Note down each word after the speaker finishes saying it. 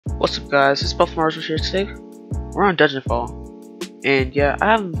What's up guys, it's Buff Mars here today. We're on Dungeon Fall. And yeah, I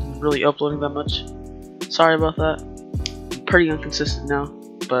haven't been really uploading that much. Sorry about that. I'm pretty inconsistent now,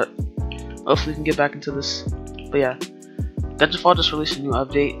 but hopefully we can get back into this. But yeah, Dungeon Fall just released a new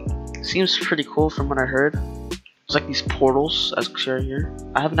update. Seems pretty cool from what I heard. It's like these portals as shared here.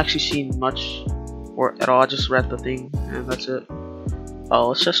 I haven't actually seen much or at all, I just read the thing and that's it.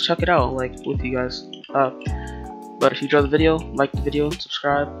 Let's just check it out like with you guys. But if you enjoyed the video, like the video,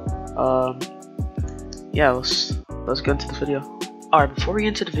 subscribe. Yeah, let's get into the video. Alright, before we get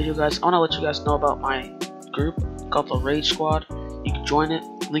into the video guys, I want to let you guys know about my group called the Rage Squad. You can join it,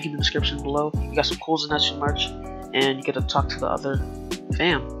 link in the description below. You got some cool Zenetsu merch, and you get to talk to the other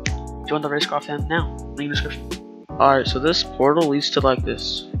fam. Join the Rage Squad fam now, link in the description. Alright, so this portal leads to like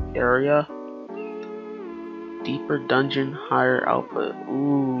this area. Deeper dungeon, higher output.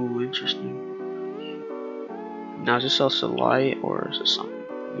 Ooh, interesting. Now is this also light or is this something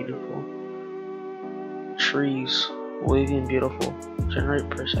beautiful? Trees, wavy and beautiful. Generate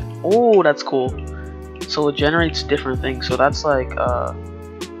per second. Oh, that's cool. So it generates different things. So that's like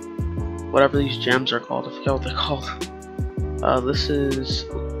whatever these gems are called. I forget what they're called. This is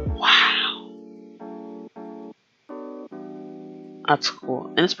wow. That's cool.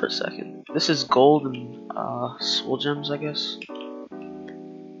 And it's per second. This is gold and soul gems, I guess.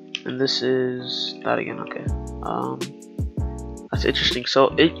 And this is that again. Okay. That's interesting. So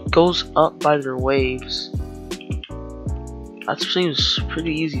it goes up by their waves. That seems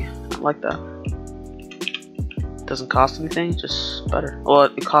pretty easy. I like that. Doesn't cost anything, just better. Well,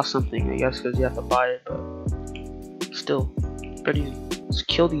 it costs something, I guess, because you have to buy it, but still pretty easy. Let's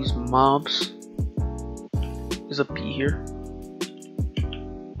kill these mobs. There's a bee here.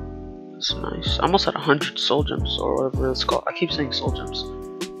 That's nice. I almost had 100 soul gems or whatever it's called. I keep saying soul gems.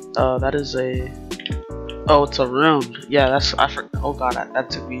 That is a. Oh, it's a rune. Yeah, that's. I forgot. Oh god,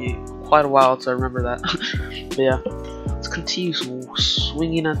 that took me quite a while to remember that. But yeah, let's continue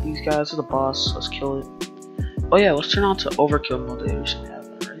swinging at these guys. To the boss. Let's kill it. Oh yeah, let's turn on to overkill mode. They usually have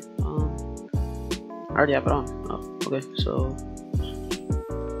that, right? I already have it on. Oh, okay, so.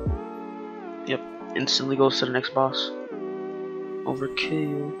 Yep, instantly goes to the next boss.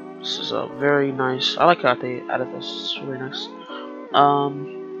 Overkill. This is a very nice. I like how they added this. It's really nice.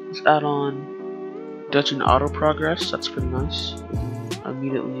 Let's add on dungeon auto progress. That's pretty nice.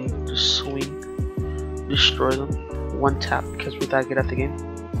 Immediately just swing, destroy them, one tap because we're that good at the game.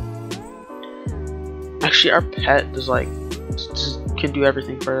 Actually, our pet does like can do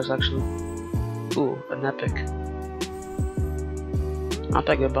everything for us. Actually, ooh, an epic. Not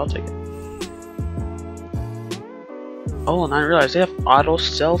that good, but I'll take it. Oh, and I realized they have auto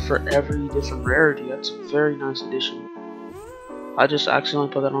sell for every different rarity. That's a very nice addition. I just accidentally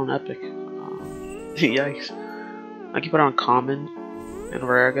put that on epic. Yikes. I keep it on common and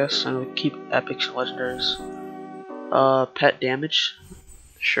rare, I guess, and we keep epics and legendaries. Pet damage,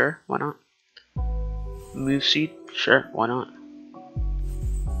 sure, why not? Move seed, sure, why not?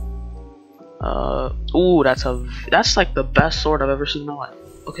 Ooh, that's like the best sword I've ever seen in my life.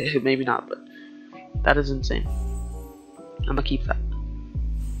 Okay, maybe not, but that is insane. I'm gonna keep that.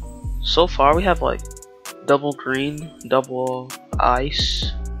 So far, we have like double green, double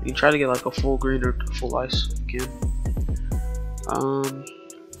ice. You can try to get like a full green or full ice again.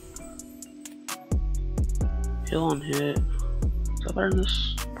 Heal on hit. Is that better than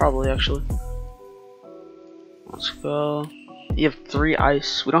this? Probably actually. Let's go. You have 3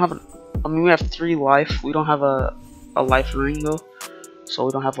 ice. We don't have we have 3 life. We don't have a life ring though. So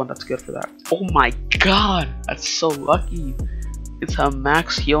we don't have one that's good for that. Oh my god! That's so lucky. It's a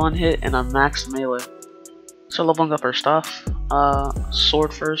max heal on hit and a max melee. So leveling up our stuff.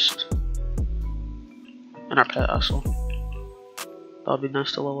 Sword first. And our pet also. That would be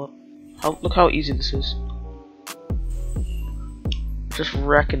nice to level up. Look how easy this is. Just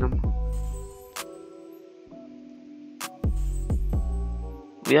wrecking them.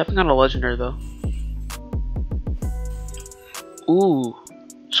 We haven't got a legendary though. Ooh.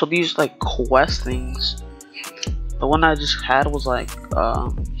 So these like quest things. The one I just had was like it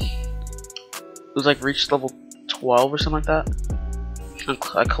was like reached level 12 or something like that. And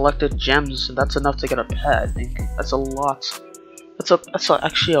I collected gems, and that's enough to get a pet. I think that's a lot. That's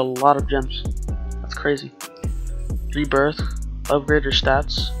actually a lot of gems. That's crazy. Rebirth, upgrade your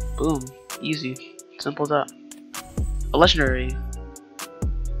stats. Boom, easy, simple as that. A legendary.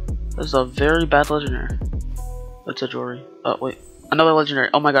 This is a very bad legendary. That's a jewelry. Oh wait, another legendary.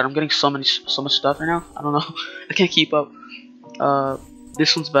 Oh my god, I'm getting so much stuff right now. I don't know. I can't keep up.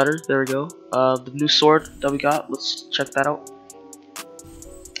 This one's better. There we go. The new sword that we got. Let's check that out.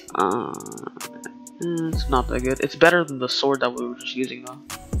 It's not that good. It's better than the sword that we were just using though.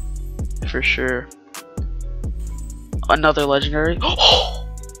 for sure. Another legendary.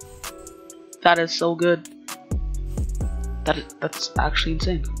 That is so good. That's actually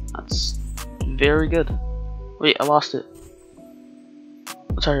insane. That's very good. Wait, I lost it.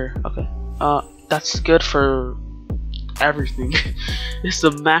 What's right here? Okay. That's good for everything. It's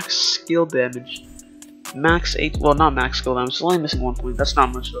the max skill damage. Max 8. Well, not max skill damage. It's only missing 1 point. That's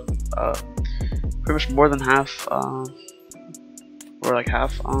not much though. Pretty much more than half. Or like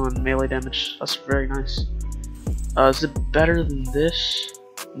half on melee damage. That's very nice. Is it better than this?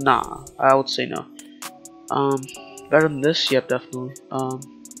 Nah, I would say no. Better than this? Yep, definitely. I'm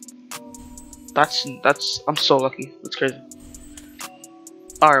so lucky. That's crazy.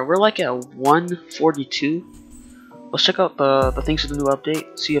 Alright, we're like at 142. Let's check out the things in the new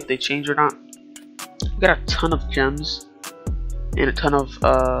update, see if they change or not. We got a ton of gems and a ton of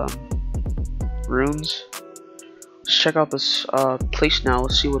runes. Let's check out this place now.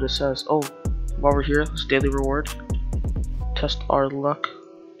 Let's see what it says. Oh, while we're here, this daily reward. Test our luck.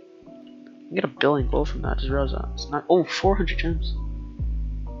 We get a billion gold from that. Just realized that. It's not. Oh, 400 gems.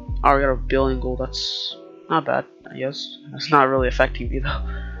 Oh, we got a billion gold. That's not bad, I guess. It's not really affecting me though.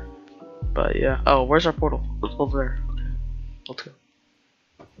 But yeah. Oh, where's our portal? It's over there. Okay.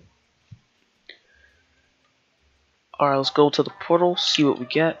 Let's go. Alright, let's go to the portal, see what we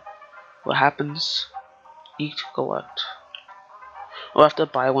get. What happens. Eat, collect. We'll have to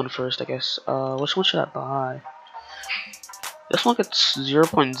buy one first, I guess. Which one should I buy? This one gets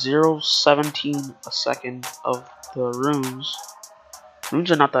 0.017 a second of the runes.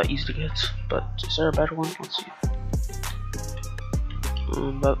 Runes are not that easy to get, but is there a better one? Let's see.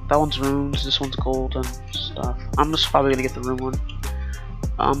 That one's runes, this one's gold and stuff. I'm just probably gonna get the rune one.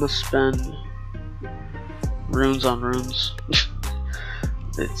 I'm gonna spend runes on runes.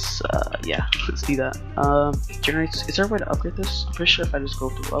 It's yeah, let's do that. Generates. Is there a way to upgrade this? I'm pretty sure if I just go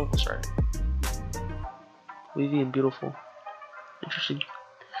through levels, right? Wavy and beautiful. Interesting.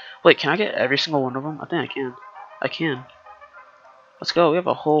 Wait, can I get every single one of them? I think I can. I can. Let's go. We have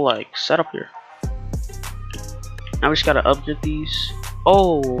a whole like setup here. Now we just gotta upgrade these.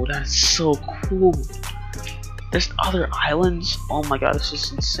 Oh, that's so cool. There's other islands. Oh my god, this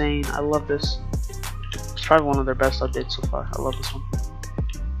is insane. I love this. It's probably one of their best updates so far. I love this one.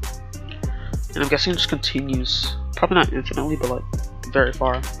 And I'm guessing it just continues. Probably not infinitely, but like very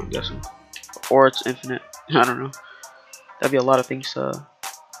far, I'm guessing. Or it's infinite. I don't know. That'd be a lot of things to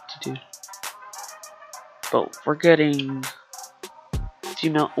do. But we're getting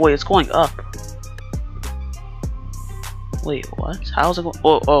female. Wait, it's going up. Wait, what? How's it going?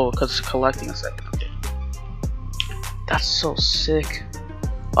 Oh, because it's collecting a second. Okay. That's so sick.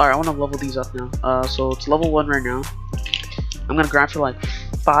 Alright, I want to level these up now. So it's level 1 right now. I'm gonna grind for like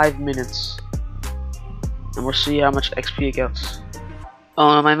 5 minutes. And we'll see how much XP it gets.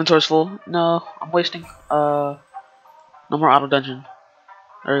 My inventory's full. No, I'm wasting. No more auto dungeon.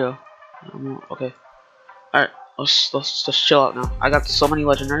 There we go. Okay. Alright, let's just chill out now. I got so many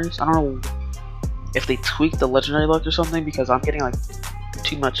legendaries. I don't know if they tweaked the legendary luck or something, because I'm getting like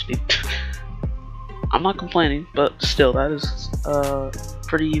too much, dude. I'm not complaining, but still, that is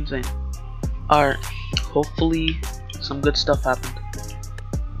pretty insane. Alright, hopefully some good stuff happened.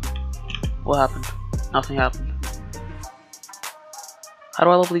 What happened? Nothing happened. How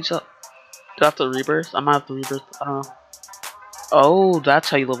do I level these up? Do I have to rebirth? I might have to rebirth. I don't know. Oh, that's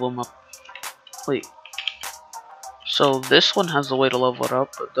how you level them up. Wait. So this one has a way to level it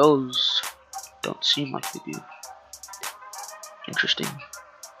up, but those don't seem like they do. Interesting.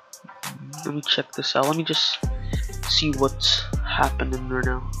 Let me check this out. Let me just see what's happening right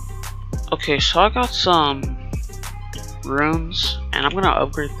now. Okay, so I got some runes, and I'm gonna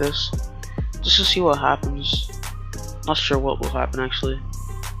upgrade this just to see what happens. Not sure what will happen actually.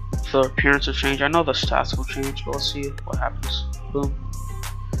 If the appearance will change. I know the stats will change, but let's see what happens. Boom.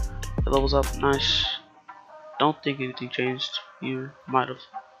 It levels up. Nice. Don't think anything changed. You might have.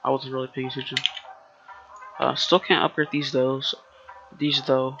 I wasn't really paying attention. Still can't upgrade these though.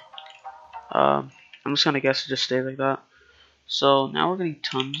 I'm just gonna guess it just stay like that. So now we're getting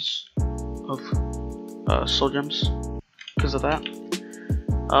tons of soul gems because of that.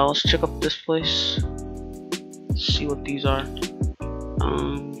 Let's check out this place. See what these are.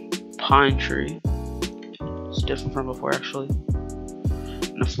 Pine tree. It's different from before actually.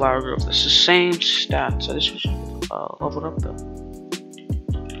 And a flower grove. It's the same stats. I just wish I could level it up though.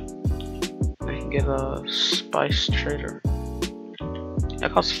 I can get a spice trader.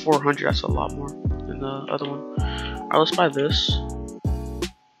 That costs 400. That's a lot more than the other one. Alright, let's buy this.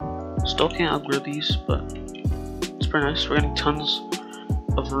 Still can't upgrade these, but it's pretty nice. We're getting tons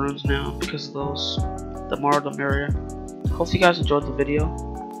of runes now because of those. The more the merrier. Hope you guys enjoyed the video.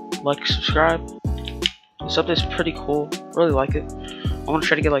 like, subscribe. This update's pretty cool. Really like it. I want to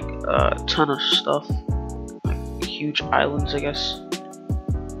try to get like a ton of stuff, like huge islands, I guess,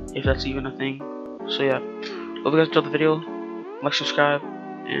 if that's even a thing. So yeah, hope you guys enjoyed the video. Like, subscribe,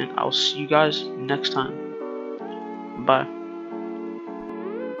 and I'll see you guys next time. Bye.